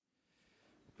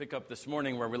Pick up this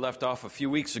morning where we left off a few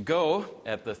weeks ago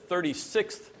at the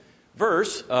 36th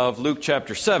verse of Luke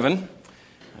chapter 7.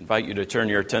 I invite you to turn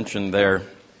your attention there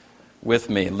with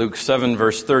me. Luke 7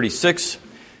 verse 36.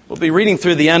 We'll be reading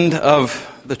through the end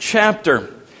of the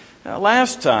chapter. Now,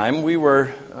 last time we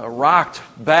were rocked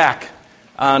back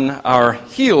on our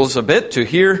heels a bit to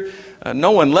hear no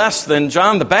one less than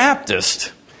John the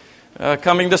Baptist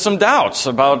coming to some doubts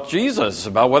about Jesus,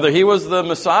 about whether he was the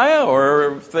Messiah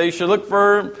or if they should look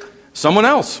for someone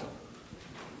else.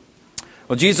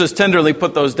 Well, Jesus tenderly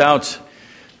put those doubts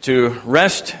to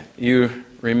rest, you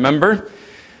remember.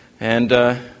 And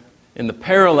in the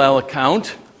parallel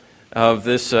account of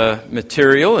this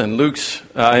material in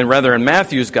in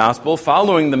Matthew's Gospel,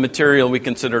 following the material we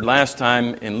considered last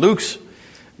time in Luke's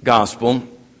Gospel,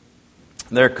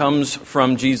 there comes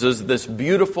from Jesus this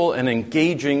beautiful and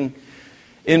engaging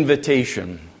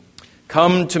invitation.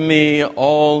 Come to me,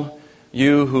 all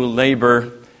you who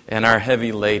labor and are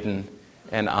heavy laden,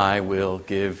 and I will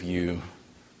give you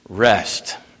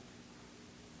rest.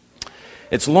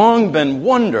 It's long been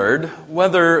wondered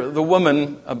whether the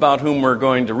woman about whom we're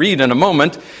going to read in a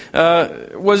moment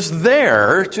was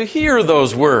there to hear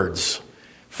those words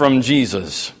from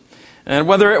Jesus, and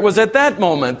whether it was at that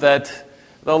moment that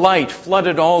the light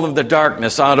flooded all of the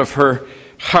darkness out of her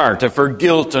heart, of her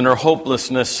guilt and her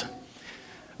hopelessness,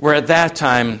 were at that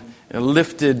time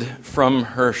lifted from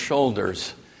her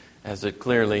shoulders, as it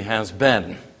clearly has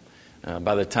been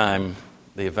by the time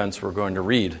the events we're going to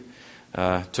read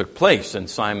took place in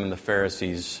Simon the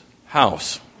Pharisee's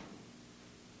house.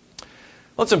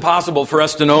 Well, it's impossible for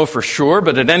us to know for sure,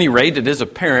 but at any rate, it is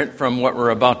apparent from what we're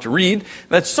about to read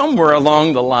that somewhere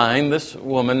along the line, this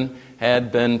woman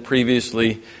had been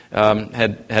previously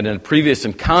had a previous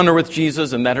encounter with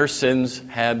Jesus, and that her sins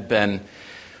had been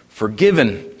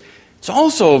forgiven. It's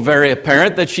also very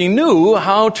apparent that she knew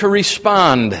how to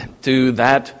respond to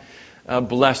that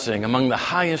blessing, among the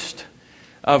highest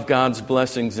of God's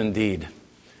blessings indeed,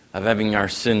 of having our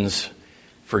sins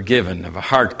forgiven, of a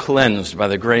heart cleansed by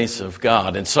the grace of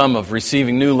God, and some of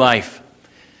receiving new life.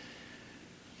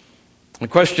 The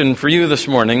question for you this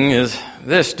morning is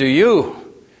this: do you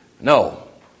know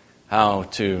how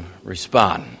to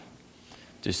respond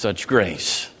to such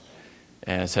grace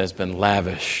as has been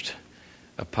lavished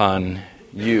upon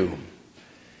you?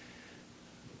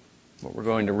 What we're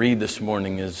going to read this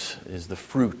morning is the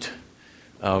fruit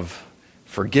of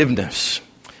forgiveness,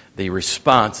 the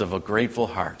response of a grateful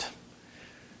heart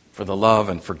for the love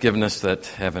and forgiveness that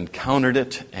have encountered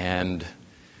it and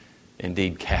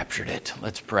indeed captured it.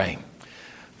 Let's pray.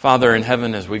 Father in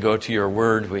heaven, as we go to your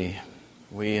word, we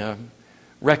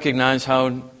recognize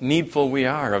how needful we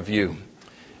are of you.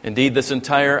 Indeed, this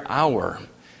entire hour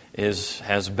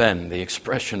has been the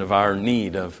expression of our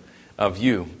need of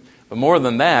you. But more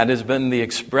than that, has been the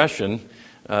expression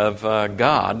of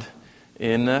God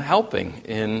in helping,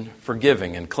 in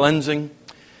forgiving, in cleansing,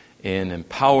 in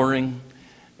empowering,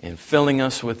 in filling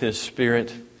us with His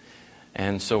Spirit.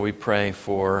 And so we pray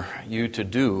for you to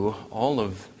do all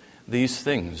of these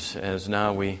things as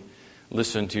now we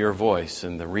listen to your voice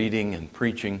in the reading and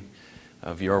preaching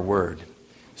of your word.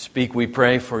 Speak, we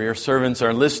pray, for your servants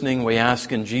are listening. We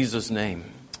ask in Jesus' name.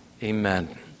 Amen.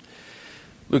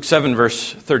 Luke 7,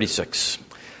 verse 36.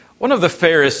 One of the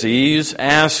Pharisees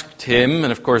asked him,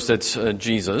 and of course that's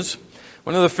Jesus,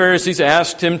 one of the Pharisees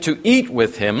asked him to eat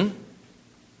with him,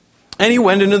 and he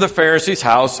went into the Pharisee's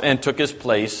house and took his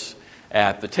place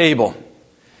at the table.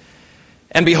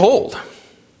 And behold,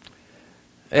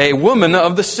 a woman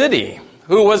of the city,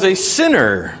 who was a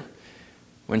sinner,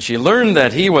 when she learned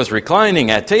that he was reclining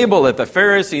at table at the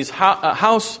Pharisee's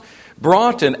house,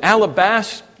 brought an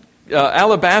alabaster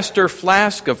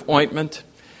flask of ointment,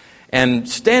 and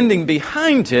standing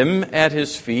behind him at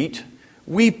his feet,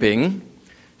 weeping,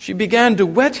 she began to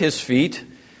wet his feet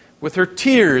with her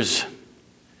tears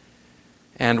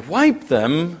and wiped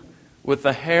them with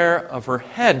the hair of her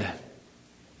head,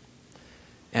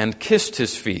 and kissed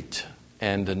his feet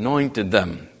and anointed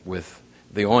them with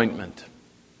the ointment.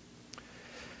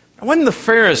 When the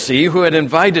Pharisee who had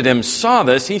invited him saw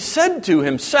this, he said to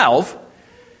himself,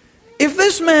 "If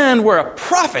this man were a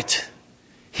prophet,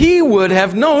 he would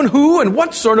have known who and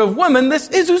what sort of woman this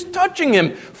is who's touching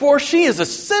him, for she is a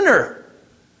sinner."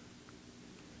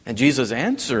 And Jesus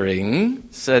answering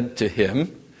said to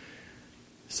him,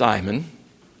 "Simon,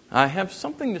 I have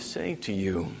something to say to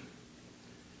you."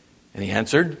 And he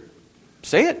answered,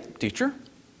 "Say it, teacher."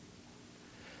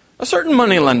 A certain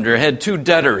moneylender had two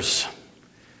debtors.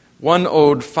 One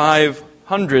owed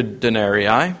 500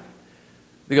 denarii,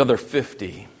 the other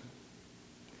 50.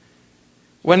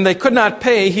 When they could not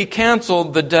pay, he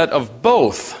canceled the debt of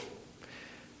both.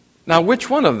 Now, which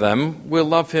one of them will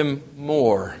love him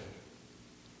more?"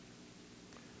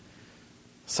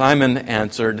 Simon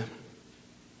answered,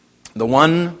 "The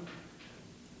one,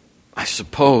 I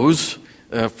suppose,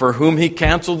 for whom he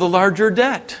canceled the larger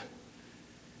debt."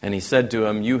 And he said to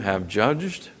him, "You have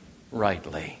judged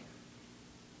rightly."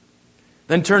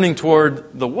 Then turning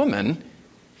toward the woman,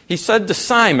 he said to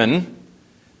Simon,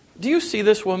 "Do you see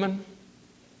this woman?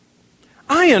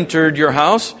 I entered your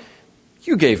house.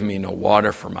 You gave me no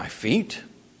water for my feet,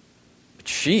 but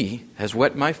she has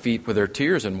wet my feet with her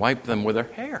tears and wiped them with her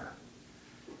hair.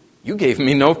 You gave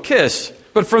me no kiss,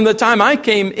 but from the time I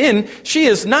came in, she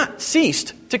has not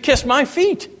ceased to kiss my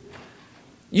feet.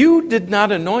 You did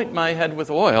not anoint my head with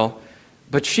oil,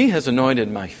 but she has anointed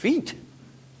my feet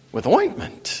with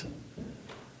ointment.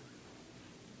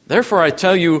 Therefore I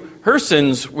tell you, her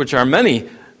sins, which are many,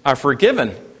 are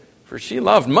forgiven, for she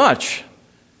loved much.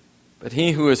 But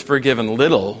he who is forgiven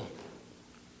little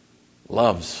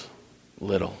loves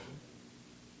little."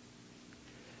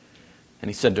 And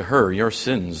he said to her, "Your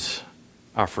sins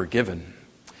are forgiven."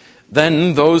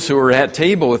 Then those who were at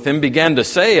table with him began to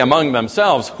say among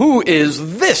themselves, "Who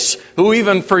is this who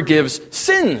even forgives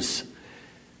sins?"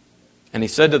 And he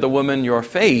said to the woman, "Your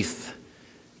faith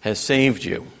has saved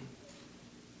you.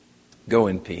 Go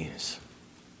in peace."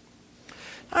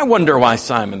 I wonder why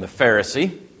Simon the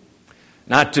Pharisee,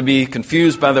 not to be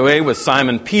confused, by the way, with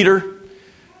Simon Peter,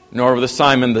 nor with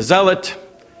Simon the Zealot,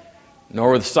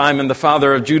 nor with Simon the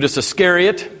father of Judas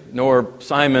Iscariot, nor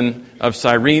Simon of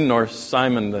Cyrene, nor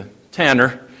Simon the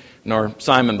tanner, nor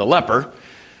Simon the leper.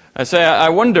 I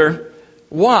wonder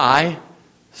why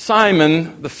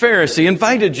Simon the Pharisee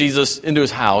invited Jesus into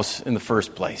his house in the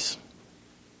first place.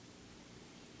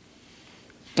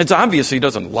 It's obvious he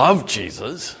doesn't love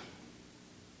Jesus.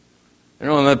 In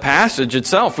the passage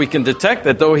itself, we can detect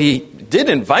that though he did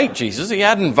invite Jesus, he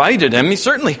had invited him. He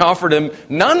certainly offered him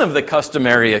none of the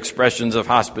customary expressions of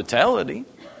hospitality.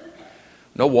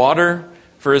 No water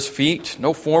for his feet,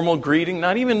 no formal greeting,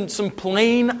 not even some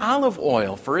plain olive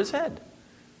oil for his head.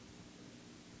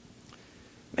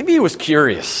 Maybe he was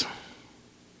curious.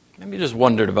 Maybe he just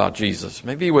wondered about Jesus.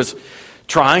 Maybe he was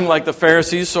trying, like the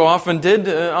Pharisees so often did,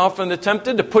 often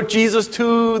attempted to put Jesus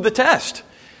to the test.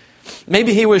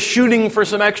 Maybe he was shooting for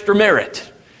some extra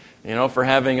merit, for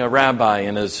having a rabbi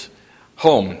in his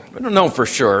home. We don't know for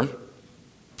sure.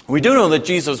 We do know that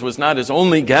Jesus was not his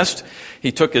only guest.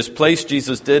 He took his place,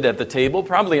 Jesus did, at the table,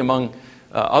 probably among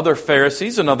other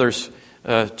Pharisees and others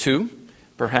too,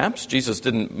 perhaps. Jesus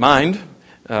didn't mind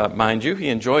you. He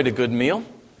enjoyed a good meal,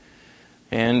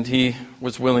 and he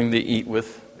was willing to eat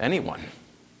with anyone.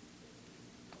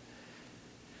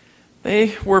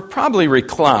 They were probably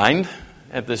reclined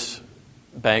at this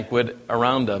banquet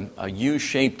around a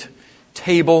U-shaped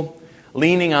table,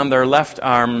 leaning on their left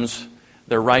arms,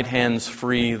 their right hands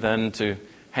free then to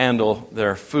handle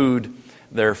their food,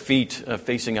 their feet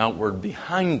facing outward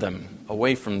behind them,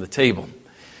 away from the table.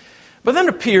 But then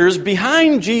appears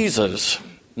behind Jesus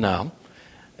now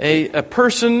a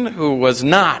person who was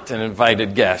not an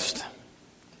invited guest.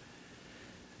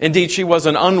 Indeed, she was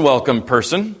an unwelcome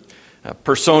person, a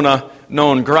persona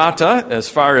non grata as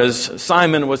far as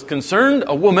Simon was concerned,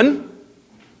 a woman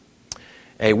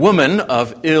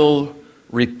of ill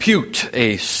repute,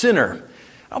 a sinner.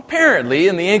 Apparently,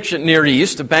 in the ancient Near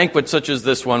East, a banquet such as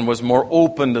this one was more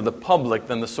open to the public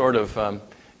than the sort of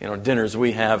dinners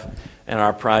we have in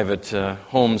our private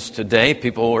homes today.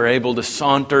 People were able to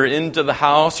saunter into the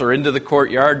house or into the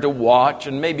courtyard to watch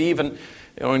and maybe even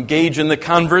engage in the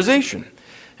conversation.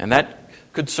 And that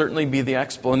could certainly be the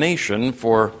explanation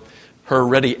for her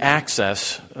ready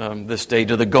access this day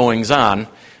to the goings-on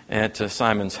at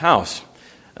Simon's house.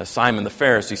 Simon the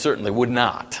Pharisee certainly would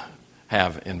not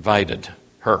have invited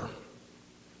her.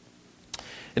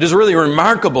 It is really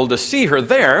remarkable to see her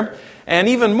there, and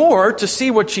even more to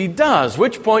see what she does,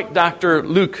 which point Dr.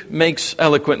 Luke makes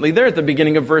eloquently there at the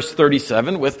beginning of verse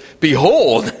 37 with,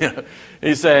 "Behold,"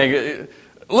 he's saying,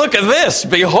 "Look at this,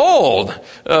 behold,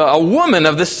 a woman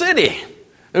of the city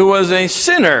who was a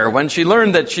sinner, when she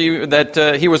learned that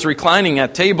he was reclining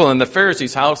at table in the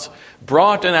Pharisee's house,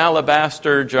 brought an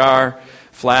alabaster jar,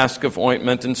 flask of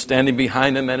ointment, and standing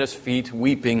behind him at his feet,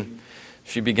 weeping,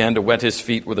 she began to wet his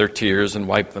feet with her tears and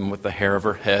wiped them with the hair of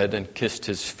her head and kissed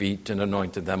his feet and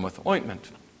anointed them with ointment."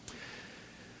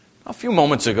 A few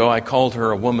moments ago, I called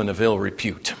her a woman of ill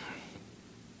repute.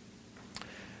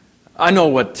 I know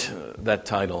what that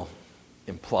title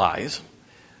implies,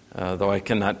 though I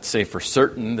cannot say for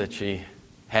certain that she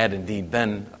had indeed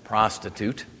been a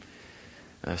prostitute.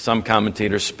 Some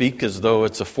commentators speak as though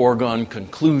it's a foregone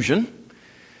conclusion.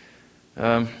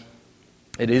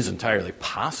 It is entirely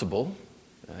possible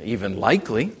even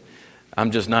likely.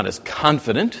 I'm just not as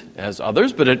confident as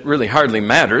others, but it really hardly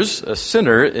matters. A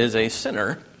sinner is a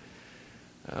sinner,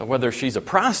 whether she's a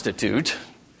prostitute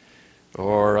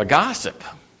or a gossip.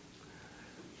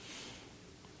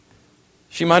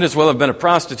 She might as well have been a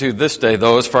prostitute this day,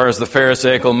 though, as far as the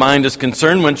Pharisaical mind is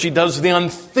concerned, when she does the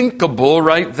unthinkable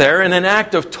right there in an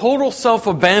act of total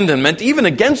self-abandonment, even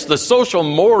against the social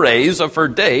mores of her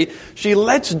day. She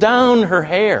lets down her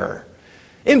hair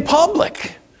in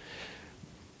public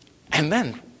and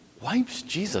then wipes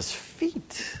Jesus'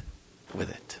 feet with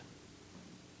it.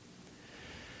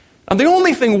 And the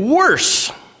only thing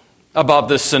worse about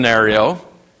this scenario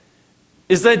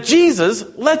is that Jesus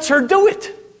lets her do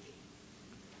it.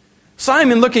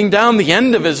 Simon, looking down the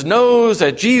end of his nose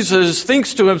at Jesus,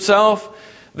 thinks to himself,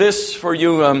 this, for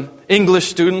you English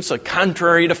students, a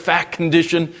contrary to fact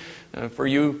condition. For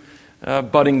you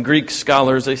budding Greek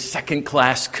scholars, a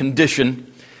second-class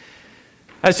condition.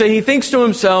 I say he thinks to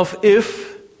himself,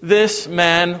 if this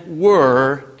man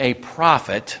were a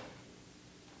prophet,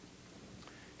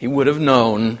 he would have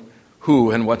known who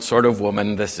and what sort of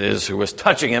woman this is who was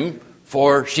touching him,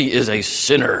 for she is a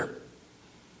sinner.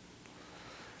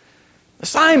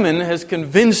 Simon has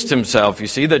convinced himself, you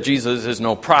see, that Jesus is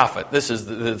no prophet. This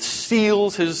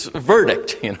seals his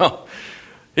verdict,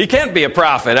 He can't be a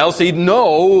prophet, else he'd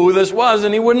know who this was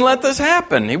and he wouldn't let this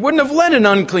happen. He wouldn't have let an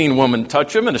unclean woman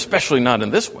touch him, and especially not in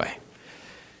this way.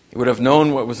 He would have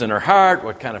known what was in her heart,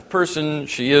 what kind of person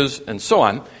she is, and so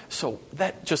on. So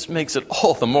that just makes it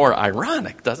all the more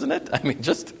ironic, doesn't it? I mean,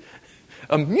 just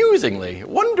amusingly,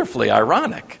 wonderfully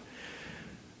ironic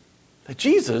that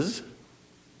Jesus,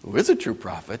 who is a true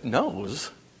prophet,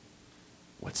 knows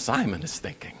what Simon is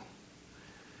thinking.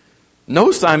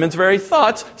 Knows Simon's very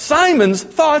thoughts, Simon's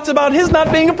thoughts about his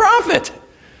not being a prophet.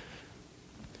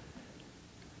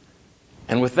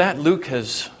 And with that, Luke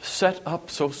has set up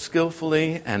so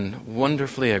skillfully and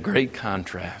wonderfully a great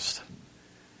contrast.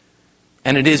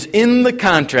 And it is in the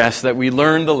contrast that we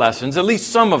learn the lessons, at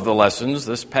least some of the lessons,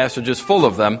 this passage is full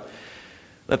of them,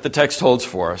 that the text holds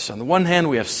for us. On the one hand,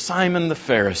 we have Simon the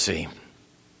Pharisee.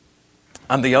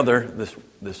 On the other,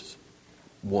 this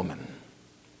woman.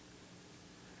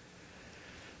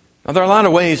 Now, there are a lot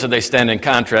of ways that they stand in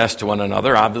contrast to one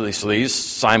another. Obviously,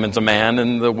 Simon's a man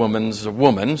and the woman's a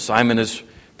woman. Simon is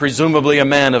presumably a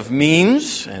man of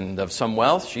means and of some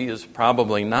wealth. She is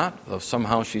probably not, though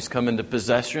somehow she's come into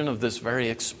possession of this very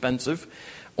expensive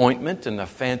ointment in a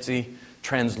fancy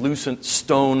translucent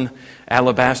stone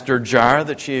alabaster jar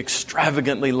that she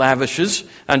extravagantly lavishes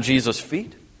on Jesus'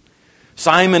 feet.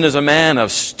 Simon is a man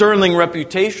of sterling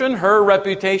reputation. Her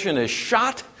reputation is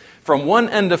shot from one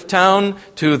end of town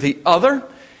to the other.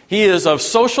 He is of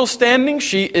social standing.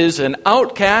 She is an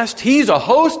outcast. He's a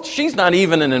host. She's not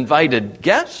even an invited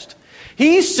guest.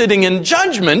 He's sitting in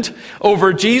judgment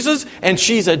over Jesus, and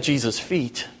she's at Jesus'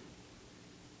 feet.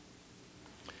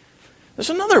 There's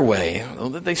another way, though,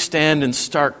 that they stand in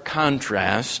stark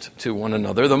contrast to one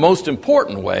another. The most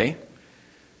important way,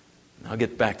 I'll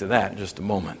get back to that in just a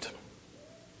moment.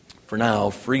 For now,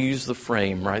 freeze the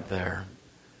frame right there.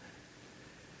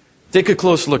 Take a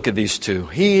close look at these two.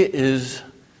 He is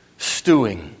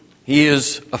stewing. He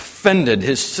is offended.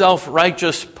 His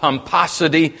self-righteous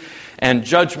pomposity and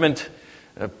judgment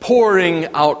pouring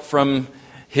out from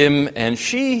him. And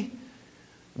she,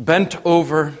 bent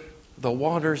over, the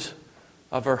waters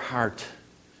of her heart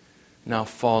now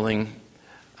falling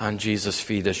on Jesus'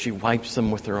 feet as she wipes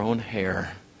them with her own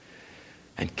hair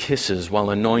and kisses while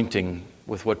anointing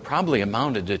with what probably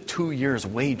amounted to 2 years'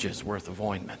 wages worth of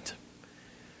ointment.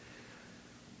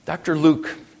 Dr. Luke,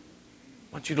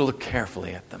 I want you to look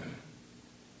carefully at them.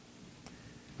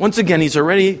 Once again, he's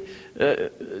already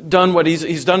done what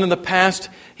he's done in the past.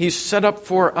 He's set up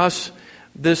for us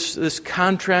this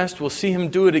contrast. We'll see him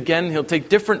do it again. He'll take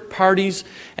different parties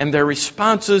and their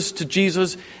responses to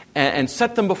Jesus and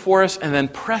set them before us and then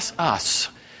press us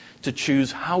to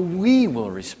choose how we will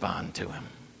respond to him.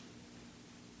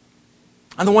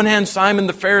 On the one hand, Simon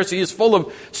the Pharisee is full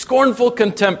of scornful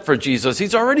contempt for Jesus.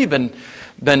 He's already been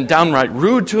downright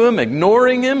rude to him,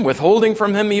 ignoring him, withholding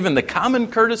from him even the common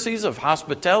courtesies of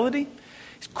hospitality.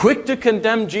 He's quick to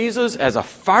condemn Jesus as a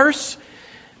farce,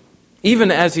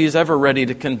 even as he is ever ready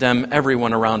to condemn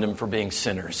everyone around him for being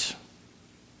sinners.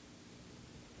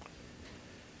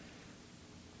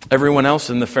 Everyone else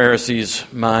in the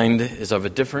Pharisee's mind is of a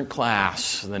different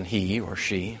class than he or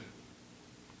she.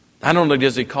 Not only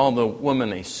does he call the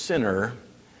woman a sinner,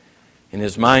 in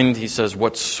his mind he says,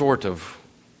 what sort of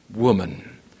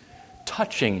woman?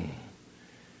 Touching,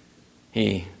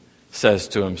 he says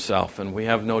to himself. And we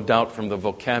have no doubt from the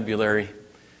vocabulary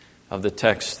of the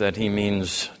text that he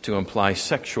means to imply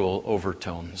sexual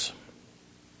overtones.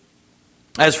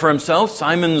 As for himself,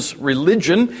 Simon's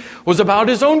religion was about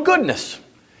his own goodness.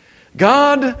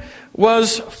 God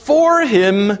was for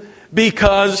him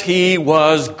because he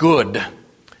was good.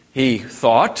 He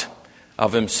thought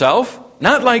of himself,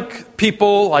 not like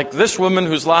people like this woman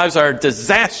whose lives are a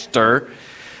disaster.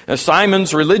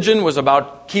 Simon's religion was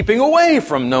about keeping away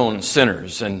from known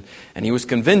sinners, and he was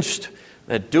convinced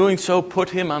that doing so put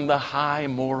him on the high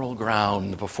moral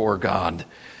ground before God.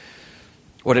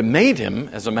 What it made him,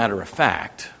 as a matter of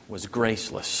fact, was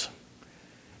graceless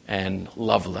and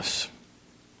loveless.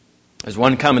 As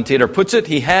one commentator puts it,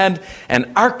 he had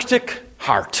an Arctic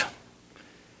heart,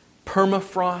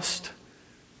 permafrost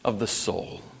of the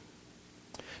soul.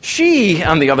 She,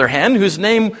 on the other hand, whose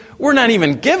name we're not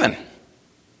even given,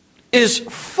 is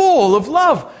full of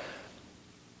love.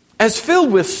 As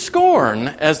filled with scorn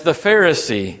as the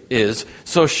Pharisee is,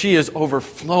 so she is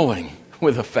overflowing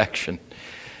with affection.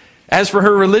 As for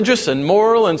her religious and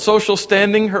moral and social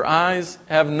standing, her eyes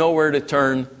have nowhere to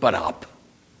turn but up.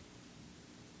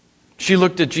 She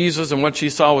looked at Jesus, and what she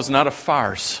saw was not a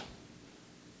farce,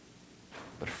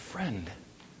 but a friend.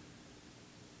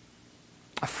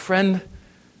 A friend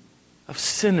of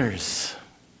sinners.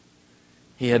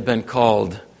 He had been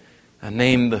called a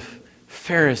name the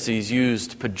Pharisees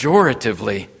used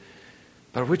pejoratively,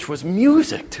 but which was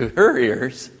music to her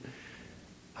ears.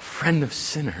 A friend of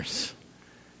sinners.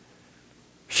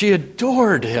 She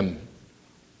adored him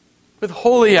with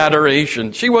holy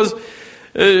adoration. She was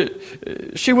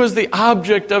the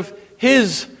object of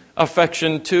his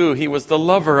affection too. He was the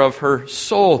lover of her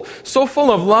soul. So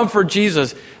full of love for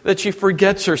Jesus that she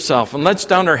forgets herself and lets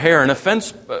down her hair, an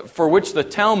offense for which the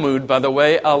Talmud, by the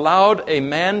way, allowed a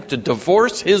man to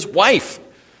divorce his wife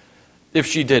if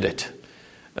she did it.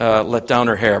 Let down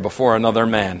her hair before another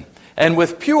man. And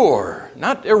with pure,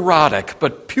 not erotic,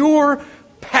 but pure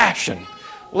passion,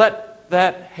 let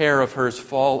that hair of hers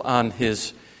fall on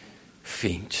his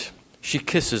feet. She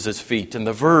kisses his feet, and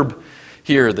the verb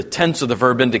here, the tense of the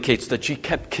verb indicates that she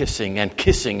kept kissing and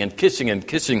kissing and kissing and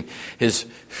kissing his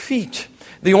feet.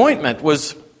 The ointment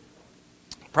was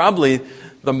probably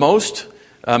the most,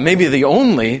 maybe the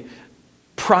only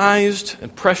prized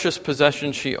and precious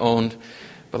possession she owned.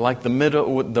 But like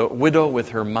the widow with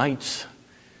her mites,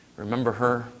 remember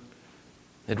her?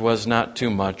 It was not too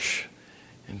much.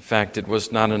 In fact, it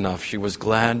was not enough. She was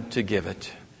glad to give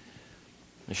it.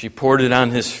 As she poured it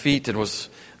on his feet, it was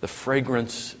the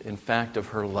fragrance, in fact, of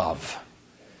her love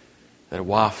that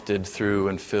wafted through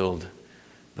and filled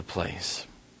the place.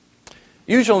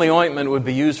 Usually ointment would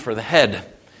be used for the head,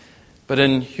 but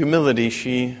in humility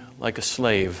she, like a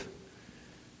slave,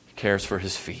 cares for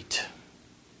his feet.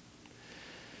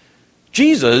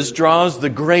 Jesus draws the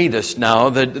greatest now,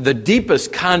 the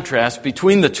deepest contrast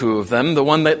between the two of them, the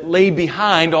one that lay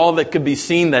behind all that could be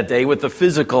seen that day with the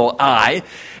physical eye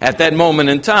at that moment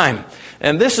in time.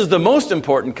 And this is the most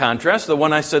important contrast, the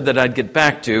one I said that I'd get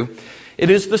back to. It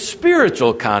is the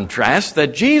spiritual contrast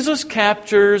that Jesus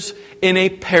captures in a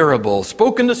parable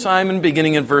spoken to Simon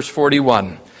beginning in verse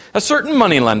 41. A certain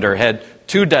moneylender had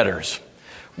two debtors.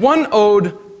 One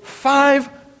owed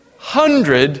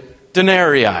 500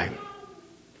 denarii.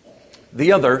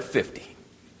 The other 50.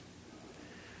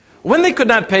 When they could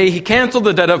not pay, he canceled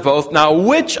the debt of both. Now,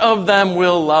 which of them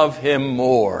will love him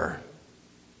more?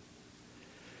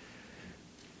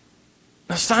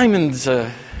 Now, Simon's,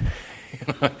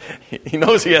 he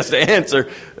knows he has to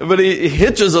answer, but he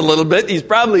hitches a little bit. He's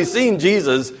probably seen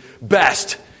Jesus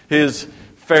best his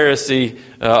Pharisee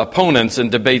opponents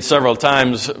in debate several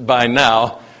times by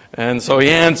now. And so he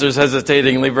answers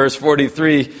hesitatingly, verse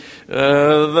 43,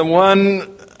 the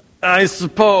one, I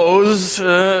suppose,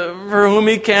 for whom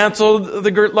he canceled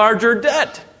the larger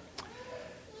debt.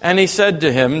 And he said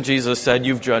to him, Jesus said,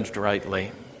 you've judged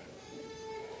rightly.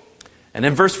 And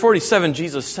in verse 47,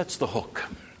 Jesus sets the hook.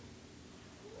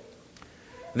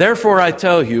 Therefore I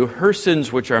tell you, her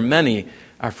sins, which are many,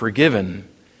 are forgiven.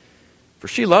 For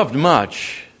she loved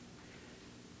much,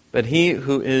 but he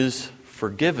who is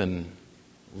forgiven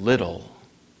little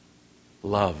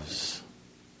loves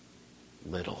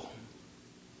little.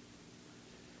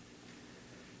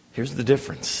 Here's the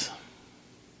difference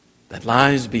that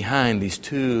lies behind these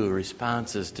two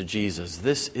responses to Jesus.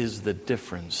 This is the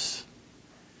difference.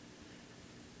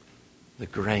 The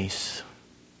grace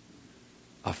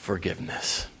of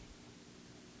forgiveness.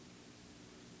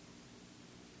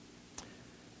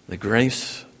 The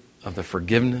grace of the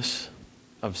forgiveness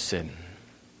of sin.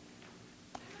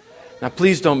 Now,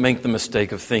 please don't make the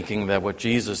mistake of thinking that what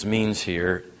Jesus means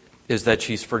here is that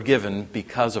she's forgiven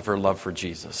because of her love for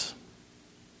Jesus.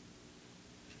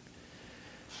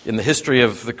 In the history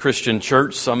of the Christian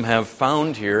church, some have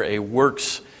found here a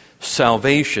works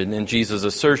salvation in Jesus'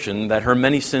 assertion that her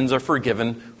many sins are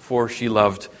forgiven, for she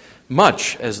loved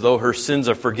much, as though her sins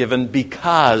are forgiven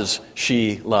because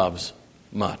she loves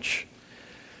much.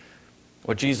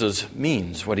 What Jesus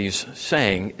means, what he's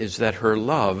saying, is that her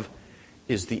love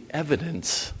is the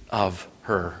evidence of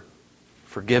her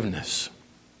forgiveness.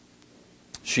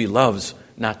 She loves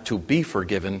not to be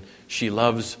forgiven, she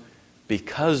loves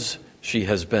because she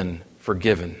has been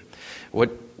forgiven.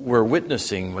 What we're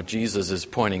witnessing, what Jesus is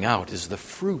pointing out, is the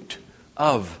fruit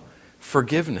of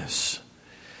forgiveness.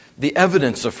 The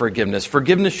evidence of forgiveness.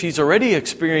 Forgiveness she's already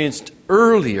experienced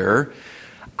earlier,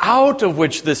 out of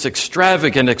which this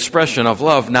extravagant expression of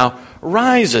love now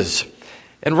rises.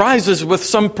 And rises with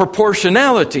some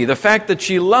proportionality. The fact that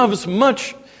she loves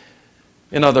much,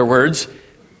 in other words,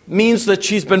 means that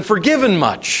she's been forgiven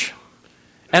much.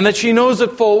 And that she knows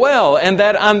it full well. And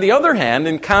that, on the other hand,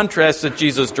 in contrast that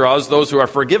Jesus draws, those who are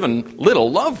forgiven little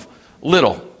love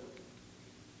little.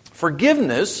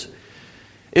 Forgiveness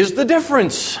is the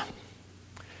difference.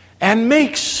 And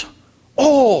makes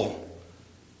all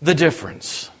the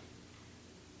difference.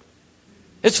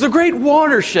 It's the great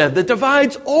watershed that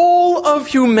divides all of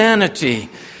humanity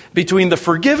between the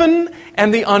forgiven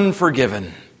and the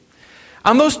unforgiven.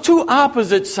 On those two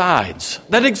opposite sides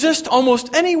that exist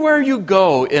almost anywhere you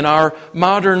go in our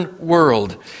modern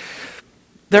world,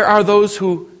 there are those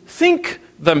who think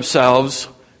themselves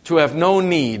to have no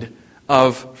need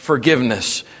of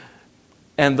forgiveness,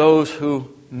 and those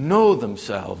who know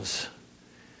themselves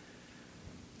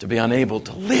to be unable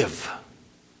to live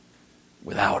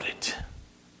without it.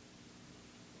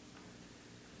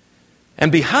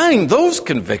 And behind those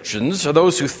convictions are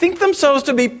those who think themselves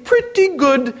to be pretty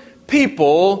good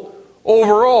people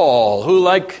overall, who,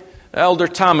 like Elder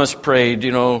Thomas prayed,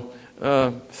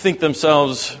 think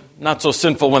themselves not so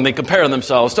sinful when they compare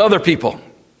themselves to other people.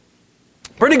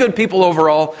 Pretty good people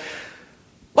overall,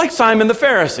 like Simon the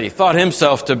Pharisee thought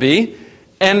himself to be.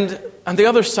 And on the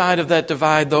other side of that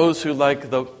divide, those who, like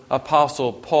the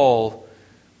Apostle Paul,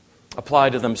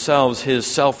 apply to themselves his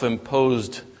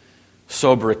self-imposed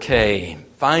sobriquet,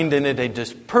 find in it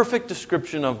a perfect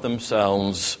description of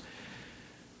themselves,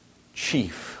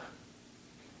 chief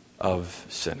of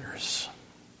sinners.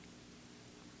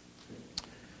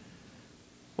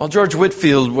 While George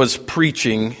Whitefield was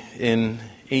preaching in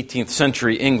 18th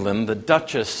century England, the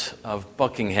Duchess of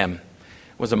Buckingham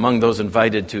was among those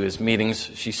invited to his meetings.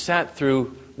 She sat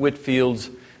through Whitefield's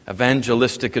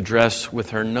evangelistic address with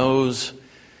her nose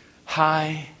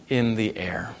high in the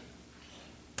air.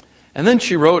 And then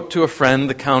she wrote to a friend,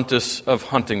 the Countess of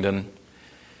Huntingdon,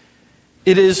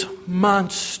 "It is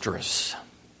monstrous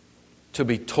to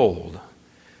be told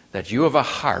that you have a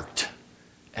heart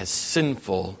as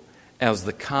sinful as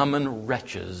the common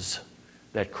wretches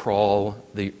that crawl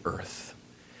the earth.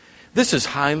 This is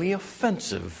highly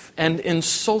offensive and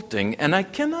insulting, and I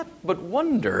cannot but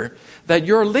wonder that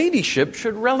your ladyship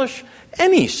should relish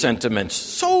any sentiments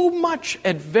so much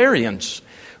at variance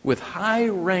with high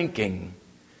ranking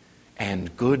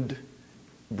and good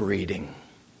breeding."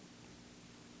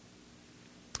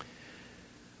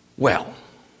 Well,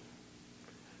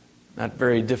 not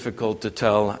very difficult to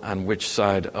tell on which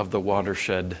side of the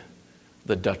watershed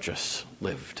the Duchess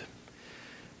lived.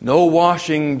 No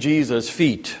washing Jesus'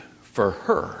 feet for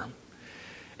her.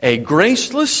 A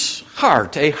graceless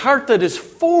heart, a heart that is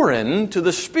foreign to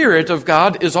the Spirit of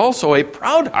God, is also a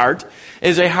proud heart,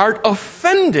 is a heart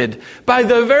offended by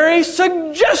the very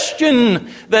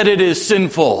suggestion that it is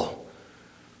sinful,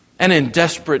 and in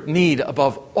desperate need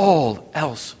above all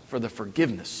else for the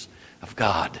forgiveness of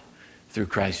God through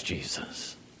Christ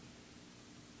Jesus.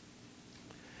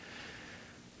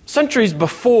 Centuries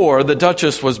before the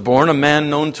Duchess was born, a man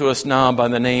known to us now by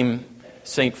the name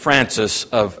St. Francis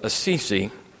of Assisi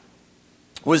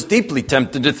was deeply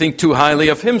tempted to think too highly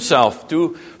of himself,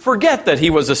 to forget that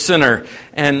he was a sinner,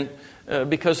 and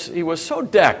because he was so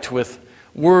decked with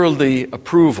worldly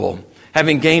approval,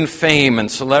 having gained fame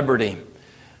and celebrity.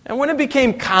 And when it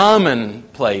became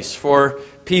commonplace for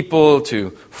people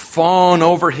to fawn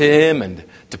over him and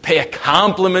to pay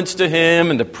compliments to him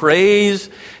and to praise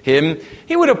him,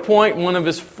 he would appoint one of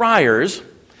his friars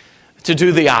to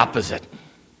do the opposite.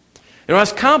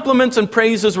 As compliments and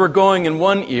praises were going in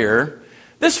one ear,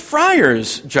 this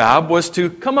friar's job was to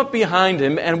come up behind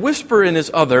him and whisper in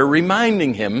his other,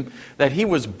 reminding him that he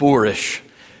was boorish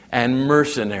and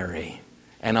mercenary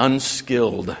and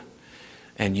unskilled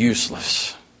and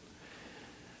useless.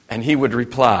 And he would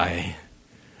reply,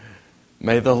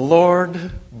 "May the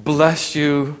Lord bless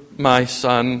you, my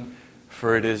son,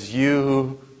 for it is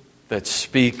you that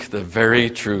speak the very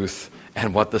truth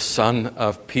and what the son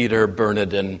of Peter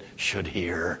Bernardin should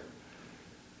hear.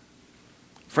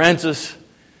 Francis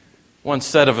once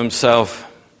said of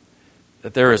himself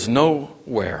that there is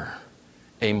nowhere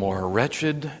a more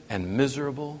wretched and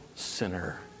miserable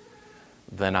sinner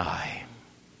than I.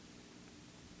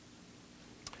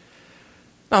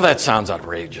 Now that sounds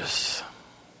outrageous,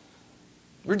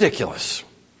 ridiculous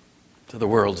to the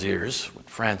world's ears, what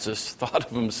Francis thought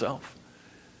of himself.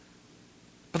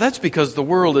 But that's because the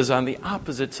world is on the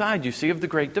opposite side, you see, of the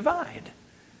great divide.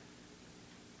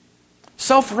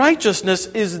 Self-righteousness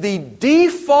is the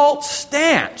default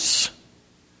stance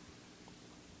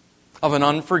of an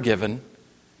unforgiven,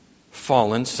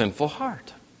 fallen, sinful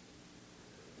heart.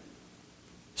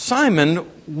 Simon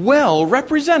well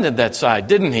represented that side,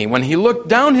 didn't he, when he looked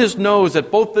down his nose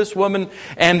at both this woman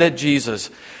and at Jesus.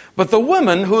 But the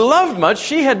woman who loved much,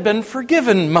 she had been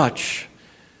forgiven much.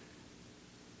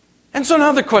 And so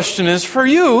now the question is for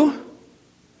you,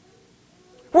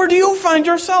 where do you find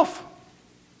yourself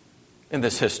in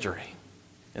this history,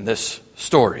 in this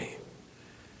story?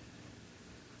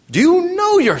 Do you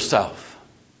know yourself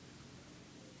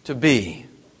to be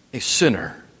a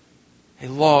sinner, a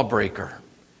lawbreaker,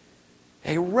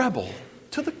 a rebel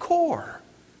to the core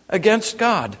against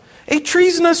God, a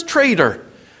treasonous traitor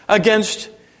against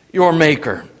your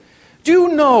Maker? Do you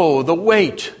know the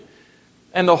weight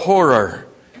and the horror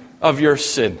of your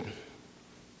sin?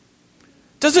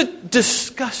 Does it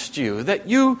disgust you that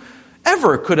you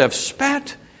ever could have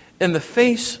spat in the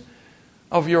face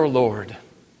of your Lord,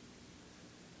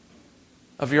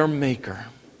 of your Maker,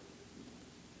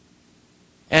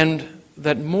 and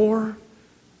that more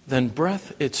than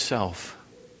breath itself,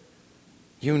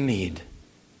 you need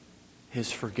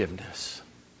His forgiveness?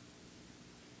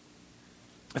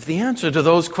 If the answer to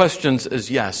those questions is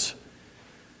yes,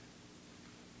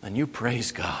 then you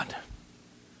praise God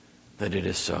that it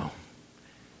is so.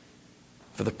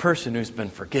 For the person who's been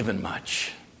forgiven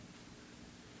much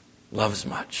loves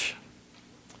much.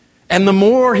 And the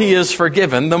more he is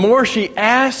forgiven, the more she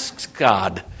asks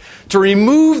God to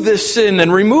remove this sin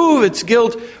and remove its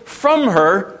guilt from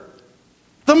her,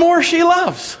 the more she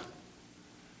loves.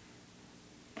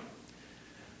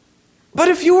 But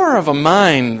if you are of a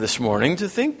mind this morning to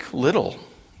think little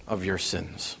of your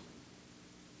sins,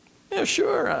 yeah,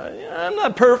 sure, I'm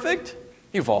not perfect.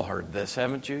 You've all heard this,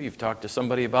 haven't you? You've talked to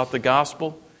somebody about the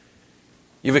gospel.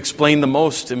 You've explained the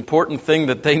most important thing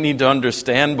that they need to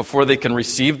understand before they can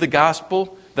receive the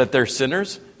gospel, that they're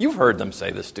sinners. You've heard them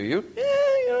say this, do you?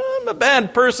 Yeah, I'm a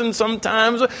bad person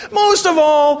sometimes. Most of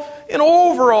all,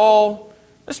 overall,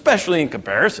 especially in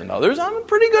comparison to others, I'm a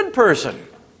pretty good person.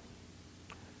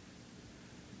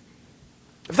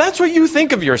 If that's what you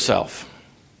think of yourself,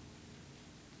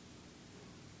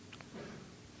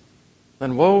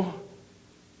 then woe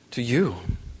to you,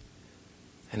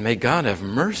 and may God have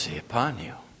mercy upon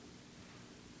you.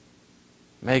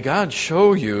 May God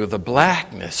show you the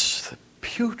blackness, the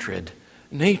putrid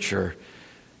nature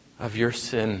of your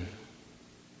sin.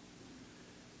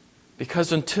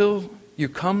 Because until you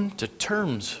come to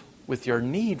terms with your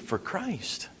need for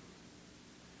Christ,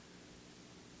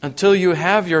 until you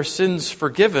have your sins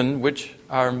forgiven, which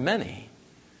are many,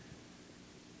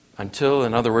 until,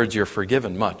 in other words, you're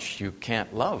forgiven much, you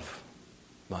can't love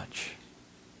much.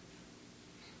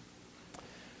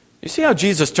 You see how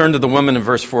Jesus turned to the woman in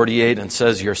verse 48 and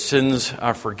says, your sins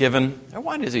are forgiven? Now,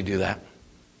 why does he do that?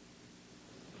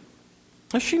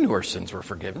 Well, she knew her sins were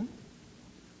forgiven.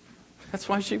 That's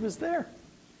why she was there.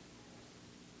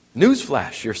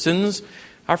 Newsflash, your sins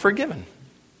are forgiven.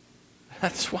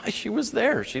 That's why she was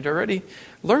there. She'd already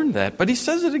learned that. But he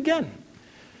says it again.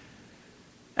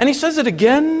 And he says it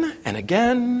again and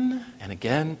again and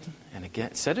again and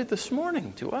again. Said it this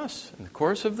morning to us in the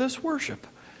course of this worship.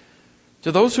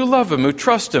 To those who love Him, who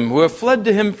trust Him, who have fled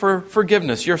to Him for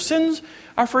forgiveness. Your sins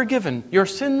are forgiven. Your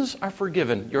sins are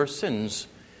forgiven. Your sins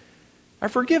are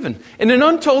forgiven. In an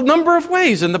untold number of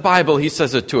ways in the Bible, He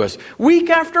says it to us. Week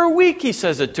after week, He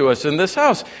says it to us in this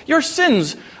house. Your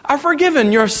sins are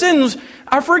forgiven. Your sins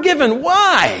are forgiven.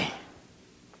 Why?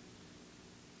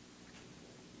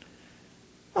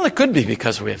 Well, it could be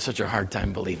because we have such a hard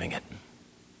time believing it.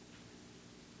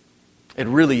 It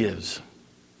really is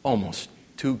almost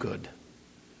too good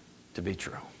to be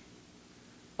true.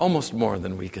 Almost more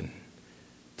than we can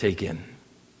take in.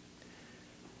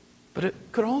 But it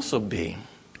could also be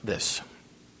this,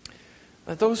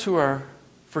 that those who are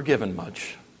forgiven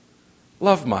much,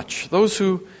 love much. Those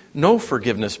who know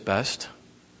forgiveness best,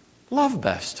 love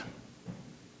best.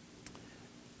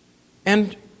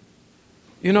 And,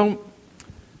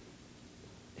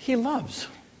 He loves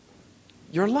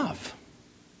your love.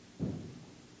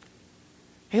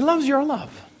 He loves your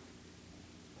love.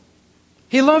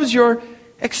 He loves your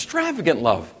extravagant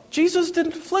love. Jesus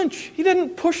didn't flinch. He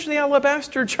didn't push the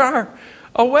alabaster jar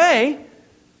away.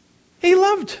 He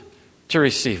loved to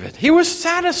receive it. He was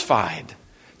satisfied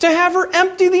to have her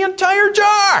empty the entire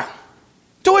jar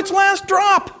to its last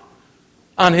drop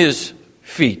on his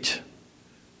feet.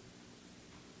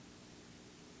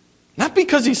 Not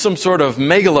because he's some sort of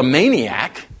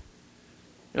megalomaniac.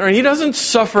 He doesn't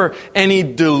suffer any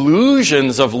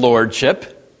delusions of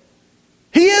lordship.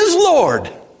 He is Lord.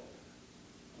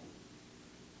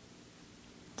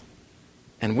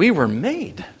 And we were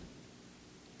made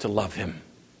to love him.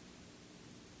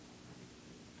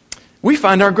 We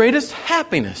find our greatest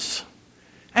happiness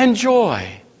and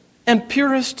joy and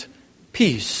purest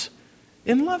peace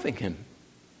in loving him.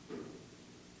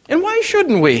 And why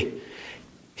shouldn't we?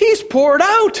 He's poured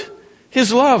out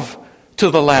his love to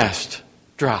the last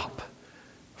drop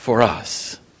for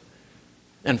us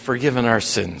and forgiven our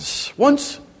sins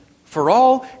once for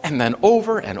all, and then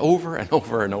over and over and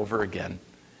over and over again.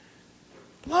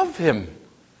 Love him.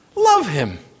 Love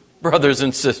him, brothers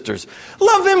and sisters.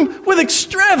 Love him with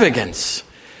extravagance.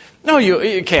 No,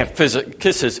 you can't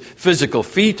kiss his physical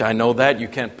feet. I know that. You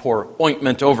can't pour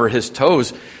ointment over his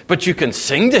toes. But you can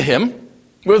sing to him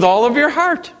with all of your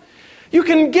heart. You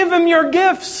can give him your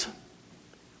gifts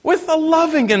with a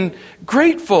loving and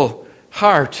grateful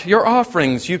heart. Your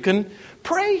offerings, you can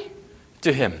pray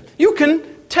to him. You can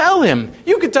tell him.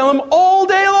 You can tell him all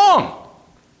day long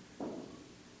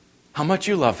how much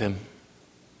you love him,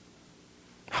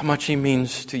 how much he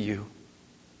means to you.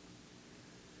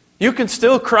 You can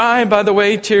still cry, by the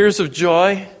way, tears of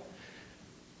joy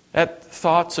at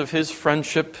thoughts of his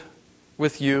friendship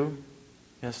with you.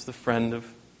 Yes, the friend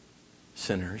of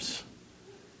sinners.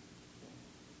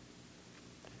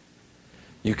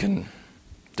 You can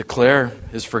declare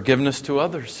his forgiveness to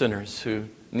other sinners who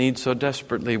need so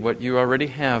desperately what you already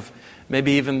have,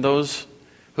 maybe even those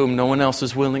whom no one else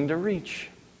is willing to reach.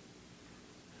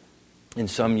 In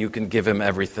some, you can give him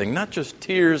everything, not just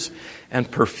tears and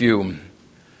perfume,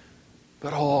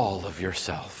 but all of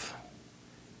yourself.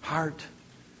 Heart,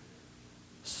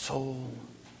 soul,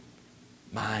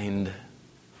 mind,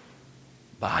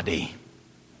 body.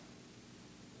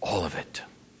 All of it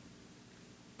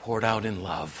poured out in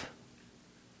love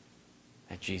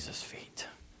at Jesus' feet.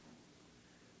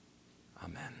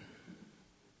 Amen.